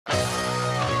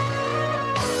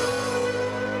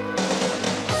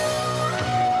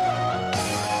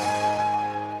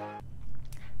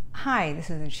Hi,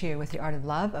 this is Lucia with The Art of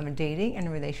Love. I'm a dating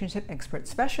and relationship expert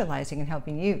specializing in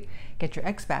helping you get your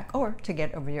ex back or to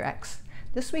get over your ex.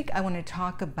 This week I want to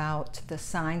talk about the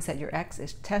signs that your ex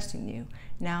is testing you.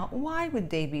 Now, why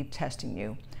would they be testing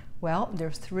you? Well,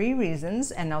 there's 3 reasons,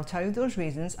 and I'll tell you those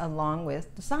reasons along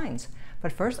with the signs.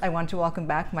 But first, I want to welcome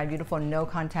back my beautiful No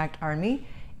Contact Army.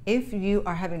 If you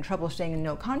are having trouble staying in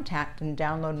no contact, then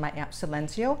download my app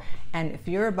Silencio. And if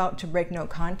you're about to break no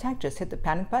contact, just hit the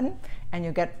panic button and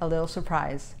you'll get a little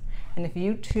surprise. And if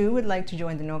you too would like to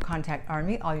join the No Contact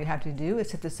Army, all you have to do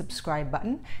is hit the subscribe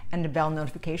button and the bell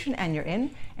notification and you're in.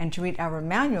 And to read our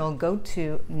manual, go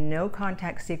to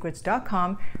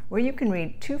nocontactsecrets.com where you can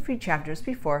read 2 free chapters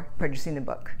before purchasing the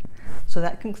book. So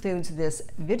that concludes this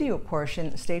video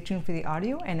portion. Stay tuned for the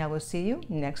audio and I will see you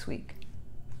next week.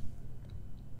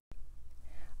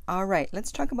 All right,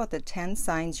 let's talk about the 10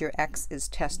 signs your ex is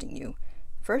testing you.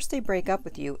 First, they break up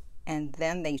with you, and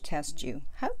then they test you.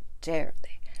 How dare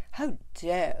they? How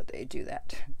dare they do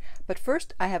that? But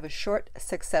first, I have a short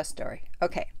success story.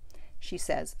 Okay, she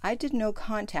says, I did no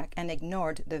contact and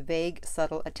ignored the vague,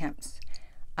 subtle attempts.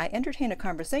 I entertained a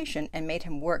conversation and made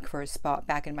him work for his spot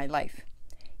back in my life.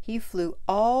 He flew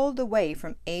all the way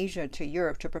from Asia to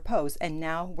Europe to propose, and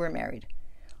now we're married.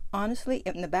 Honestly,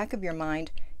 in the back of your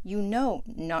mind, you know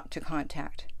not to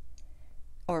contact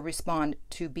or respond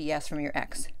to BS from your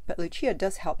ex, but Lucia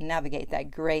does help navigate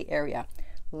that gray area.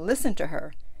 Listen to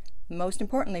her. Most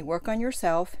importantly, work on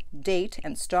yourself, date,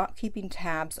 and stop keeping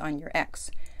tabs on your ex.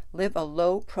 Live a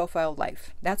low-profile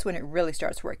life. That's when it really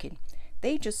starts working.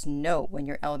 They just know when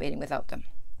you're elevating without them.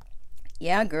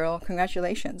 Yeah, girl,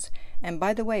 congratulations. And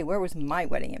by the way, where was my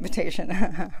wedding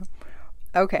invitation?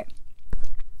 Okay,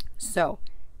 so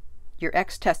your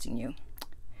ex testing you.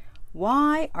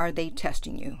 Why are they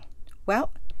testing you?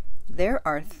 Well, there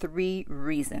are 3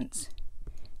 reasons.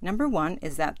 Number 1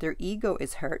 is that their ego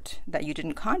is hurt that you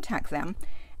didn't contact them,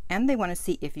 and they want to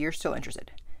see if you're still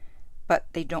interested. But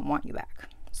they don't want you back.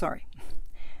 Sorry.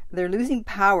 They're losing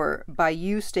power by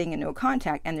you staying in no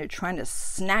contact, and they're trying to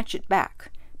snatch it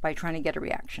back by trying to get a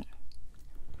reaction.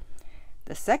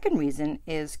 The second reason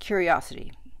is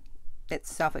curiosity. It's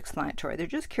self-explanatory. They're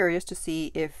just curious to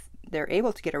see if they're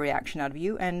able to get a reaction out of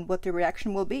you and what the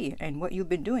reaction will be and what you've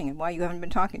been doing and why you haven't been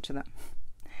talking to them.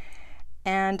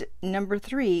 And number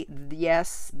 3,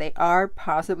 yes, they are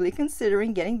possibly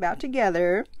considering getting back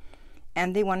together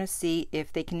and they want to see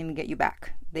if they can even get you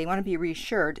back. They want to be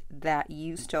reassured that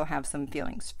you still have some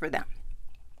feelings for them.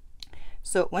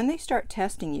 So when they start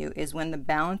testing you is when the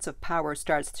balance of power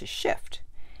starts to shift,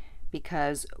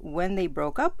 because when they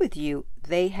broke up with you,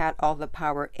 they had all the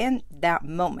power in that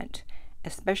moment,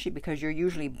 especially because you're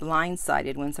usually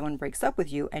blindsided when someone breaks up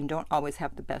with you and don't always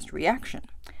have the best reaction.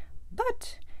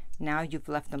 But now you've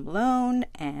left them alone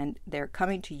and they're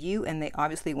coming to you and they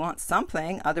obviously want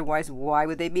something. Otherwise, why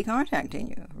would they be contacting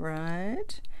you,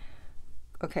 right?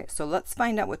 Okay, so let's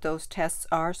find out what those tests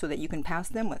are so that you can pass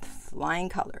them with flying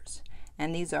colors.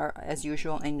 And these are, as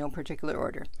usual, in no particular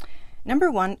order.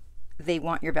 Number 1, they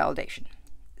want your validation.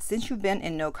 Since you've been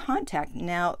in no contact,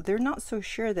 now they're not so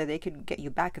sure that they could get you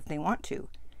back if they want to.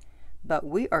 But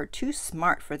we are too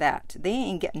smart for that. They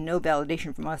ain't getting no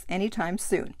validation from us anytime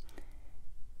soon.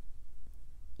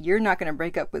 You're not going to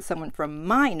break up with someone from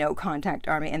my no contact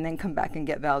army and then come back and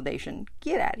get validation.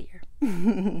 Get out of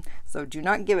here. So do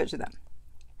not give it to them.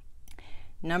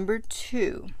 Number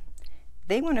 2,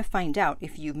 they want to find out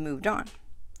if you've moved on.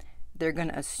 They're going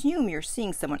to assume you're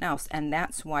seeing someone else, and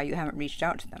that's why you haven't reached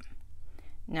out to them.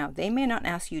 Now, they may not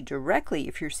ask you directly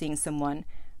if you're seeing someone,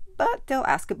 but they'll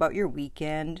ask about your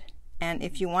weekend. And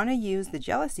if you want to use the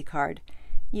jealousy card,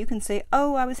 you can say,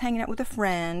 oh, I was hanging out with a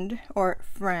friend or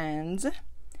friends.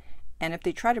 And if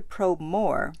they try to probe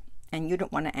more and you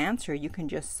don't want to answer, you can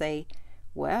just say,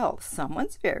 well,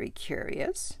 someone's very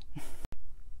curious.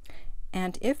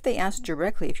 And if they ask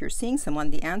directly if you're seeing someone,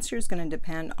 the answer is going to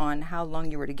depend on how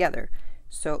long you were together.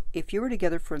 So if you were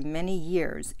together for many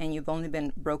years and you've only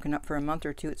been broken up for a month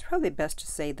or 2, it's probably best to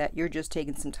say that you're just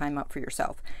taking some time out for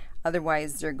yourself.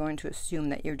 Otherwise, they're going to assume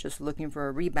that you're just looking for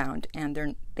a rebound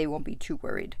and they won't be too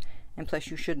worried. And plus,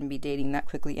 you shouldn't be dating that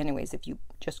quickly anyways if you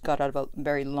just got out of a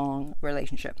very long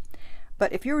relationship.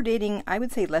 But if you were dating, I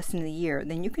would say less than a year,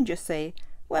 then you can just say,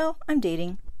 well, I'm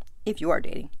dating, if you are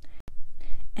dating.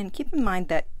 And keep in mind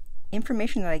that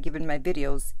information that I give in my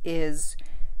videos is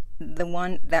the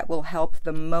one that will help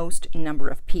the most number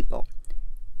of people.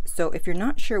 So if you're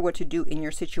not sure what to do in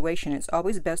your situation, it's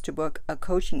always best to book a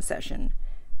coaching session,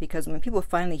 because when people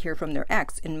finally hear from their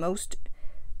ex, in most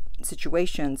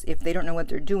situations, if they don't know what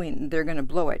they're doing, they're going to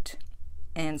blow it.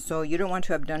 And so you don't want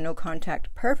to have done no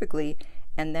contact perfectly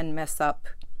and then mess up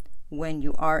when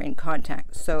you are in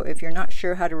contact. So if you're not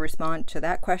sure how to respond to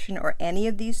that question or any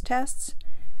of these tests,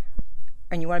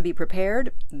 and you want to be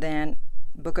prepared, then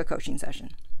book a coaching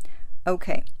session.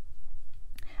 Okay.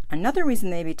 Another reason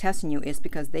they may be testing you is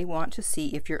because they want to see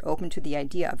if you're open to the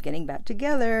idea of getting back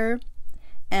together.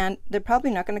 And they're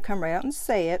probably not going to come right out and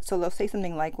say it. So they'll say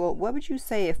something like, well, what would you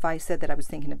say if I said that I was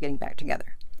thinking of getting back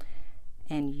together?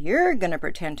 And you're going to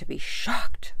pretend to be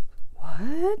shocked.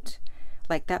 What?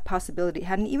 Like that possibility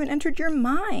hadn't even entered your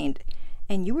mind.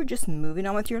 And you were just moving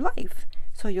on with your life.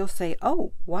 So you'll say,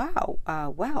 oh, wow,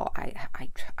 well,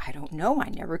 I don't know. I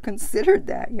never considered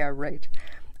that. Yeah, right.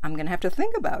 I'm going to have to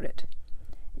think about it.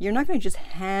 You're not going to just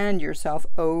hand yourself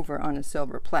over on a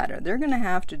silver platter. They're going to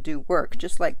have to do work,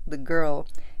 just like the girl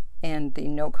in the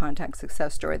no contact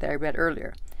success story that I read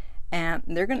earlier. And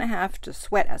they're going to have to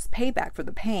sweat as payback for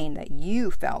the pain that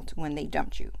you felt when they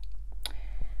dumped you.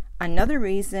 Another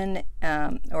reason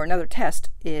or another test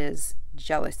is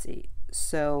jealousy.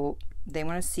 So they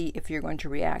want to see if you're going to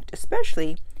react,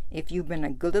 especially if you've been a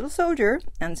good little soldier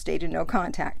and stayed in no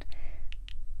contact.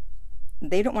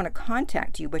 They don't want to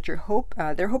contact you, but they're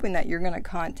hoping that you're going to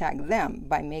contact them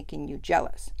by making you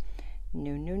jealous.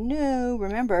 No, no, no.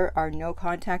 Remember our no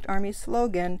contact army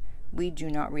slogan, we do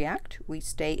not react, we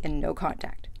stay in no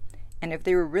contact. And if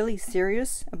they were really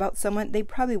serious about someone, they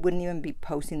probably wouldn't even be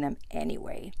posting them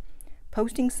anyway.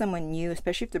 Posting someone new,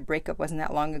 especially if the breakup wasn't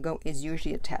that long ago, is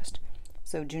usually a test.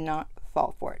 So do not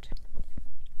fall for it.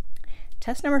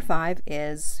 Test number 5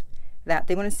 is that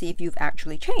they want to see if you've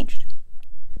actually changed.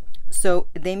 So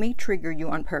they may trigger you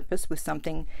on purpose with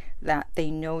something that they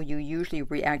know you usually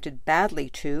reacted badly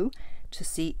to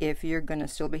see if you're going to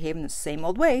still behave in the same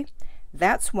old way.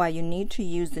 That's why you need to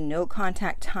use the no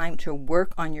contact time to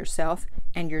work on yourself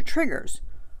and your triggers.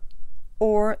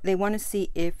 Or they want to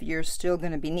see if you're still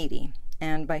going to be needy.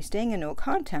 And by staying in no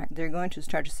contact, they're going to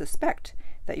start to suspect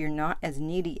that you're not as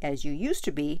needy as you used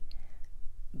to be.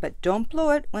 But don't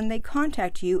blow it when they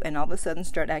contact you and all of a sudden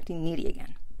start acting needy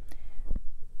again.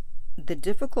 The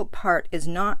difficult part is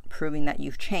not proving that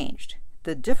you've changed.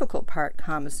 The difficult part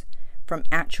comes from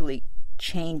actually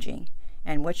changing.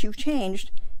 And what you've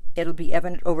changed, it'll be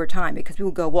evident over time, because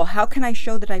people go, well, how can I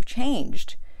show that I've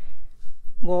changed?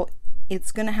 Well,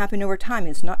 it's going to happen over time.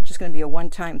 It's not just going to be a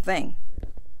one-time thing.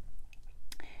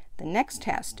 The next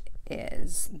test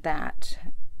is that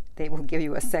they will give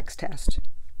you a sex test,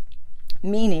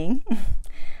 meaning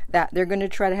that they're going to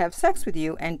try to have sex with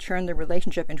you and turn the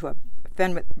relationship into a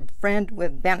friend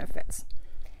with benefits.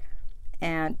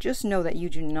 And just know that you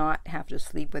do not have to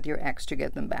sleep with your ex to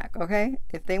get them back, okay?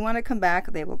 If they want to come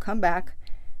back, they will come back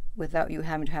without you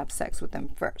having to have sex with them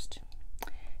first.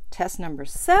 Test number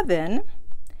 7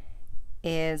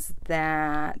 is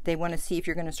that they want to see if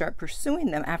you're going to start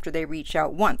pursuing them after they reach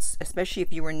out once, especially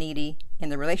if you were needy in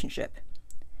the relationship.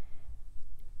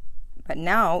 But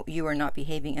now you are not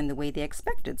behaving in the way they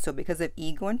expected. So because of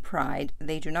ego and pride,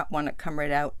 they do not want to come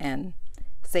right out and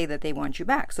say that they want you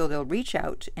back. So they'll reach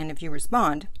out, and if you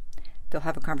respond, they'll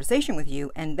have a conversation with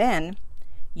you, and then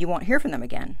you won't hear from them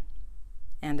again.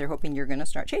 And they're hoping you're going to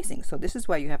start chasing. So this is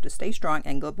why you have to stay strong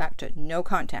and go back to no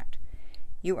contact.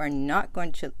 You are not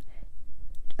going to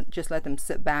just let them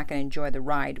sit back and enjoy the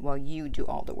ride while you do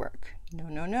all the work. No,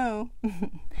 no, no.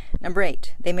 Number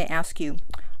 8, they may ask you,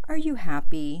 are you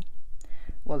happy?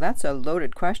 Well, that's a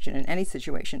loaded question in any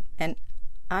situation. And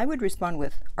I would respond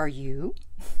with, are you?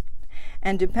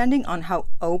 And depending on how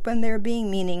open they're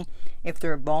being, meaning if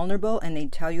they're vulnerable and they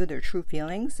tell you their true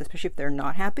feelings, especially if they're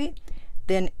not happy,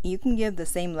 then you can give the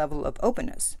same level of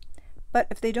openness. But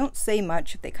if they don't say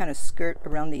much, if they kind of skirt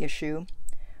around the issue,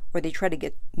 or they try to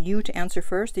get you to answer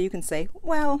first, then you can say,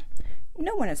 well,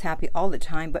 no one is happy all the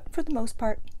time, but for the most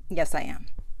part, yes, I am.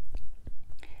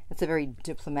 It's a very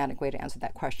diplomatic way to answer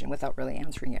that question without really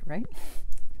answering it, right?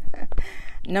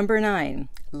 Number 9,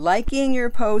 liking your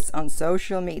posts on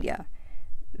social media.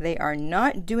 They are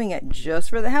not doing it just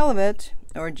for the hell of it,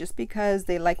 or just because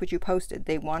they like what you posted.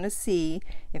 They want to see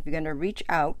if you're going to reach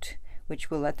out, which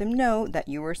will let them know that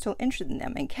you are still interested in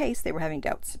them in case they were having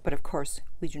doubts. But of course,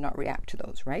 we do not react to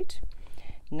those, right?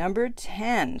 Number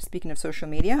 10, speaking of social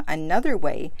media, another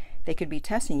way they could be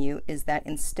testing you is that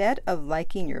instead of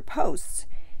liking your posts,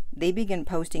 they begin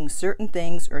posting certain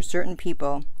things or certain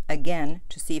people, again,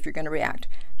 to see if you're going to react.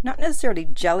 Not necessarily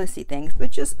jealousy things, but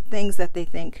just things that they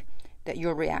think that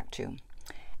you'll react to.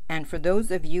 And for those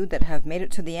of you that have made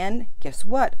it to the end, guess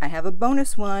what? I have a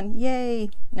bonus one. Yay!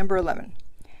 Number 11.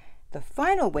 The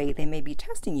final way they may be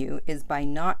testing you is by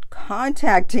not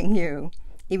contacting you,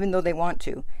 even though they want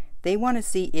to. They want to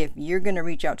see if you're going to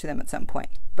reach out to them at some point.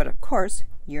 But of course,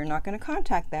 you're not going to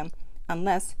contact them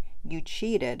unless you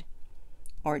cheated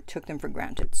or took them for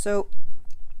granted. So,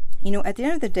 at the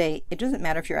end of the day, it doesn't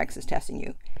matter if your ex is testing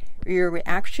you. Your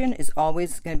reaction is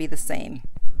always going to be the same.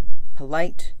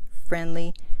 Polite,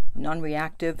 friendly,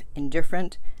 non-reactive,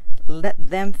 indifferent. Let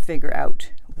them figure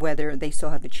out whether they still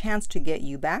have a chance to get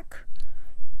you back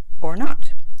or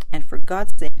not. And for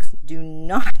God's sakes, do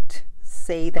not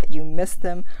say that you miss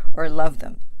them or love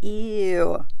them.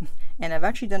 Ew. And I've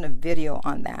actually done a video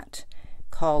on that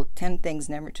called 10 Things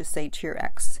Never to Say to Your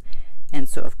Ex. And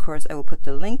so, of course, I will put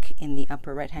the link in the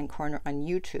upper right-hand corner on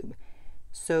YouTube.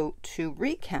 So to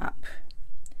recap,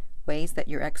 ways that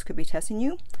your ex could be testing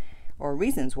you, or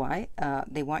reasons why,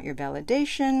 they want your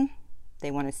validation.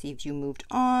 They want to see if you moved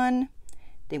on.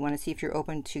 They want to see if you're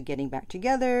open to getting back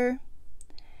together.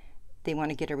 They want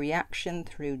to get a reaction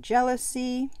through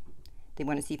jealousy. They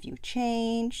want to see if you've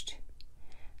changed.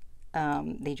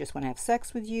 They just want to have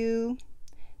sex with you.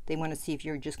 They want to see if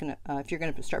you're going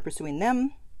to start pursuing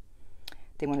them.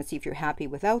 They want to see if you're happy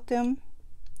without them.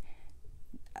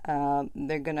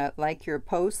 They're going to like your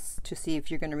posts to see if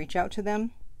you're going to reach out to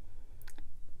them.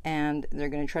 And they're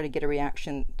going to try to get a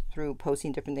reaction through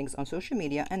posting different things on social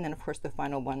media. And then, of course, the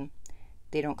final one,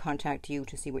 they don't contact you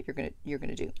to see what you're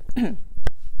going to do.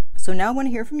 So now I want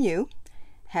to hear from you.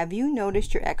 Have you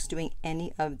noticed your ex doing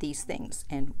any of these things?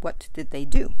 And what did they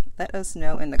do? Let us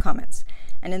know in the comments.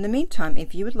 And in the meantime,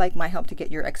 if you would like my help to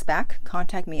get your ex back,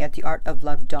 contact me at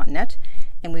theartoflove.net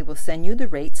and we will send you the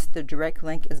rates. The direct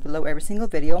link is below every single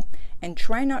video. And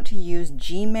try not to use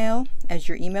Gmail as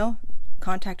your email.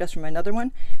 Contact us from another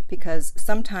one, because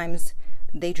sometimes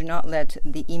they do not let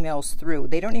the emails through.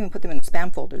 They don't even put them in the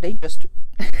spam folder. They just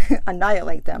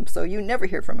annihilate them. So you never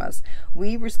hear from us.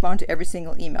 We respond to every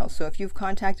single email. So if you've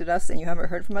contacted us and you haven't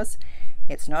heard from us,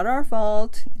 it's not our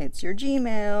fault. It's your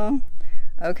Gmail.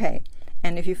 Okay.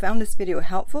 And if you found this video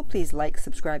helpful, please like,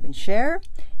 subscribe, and share.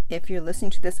 If you're listening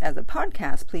to this as a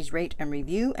podcast, please rate and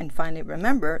review. And finally,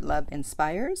 remember, love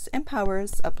inspires,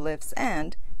 empowers, uplifts,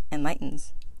 and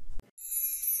enlightens.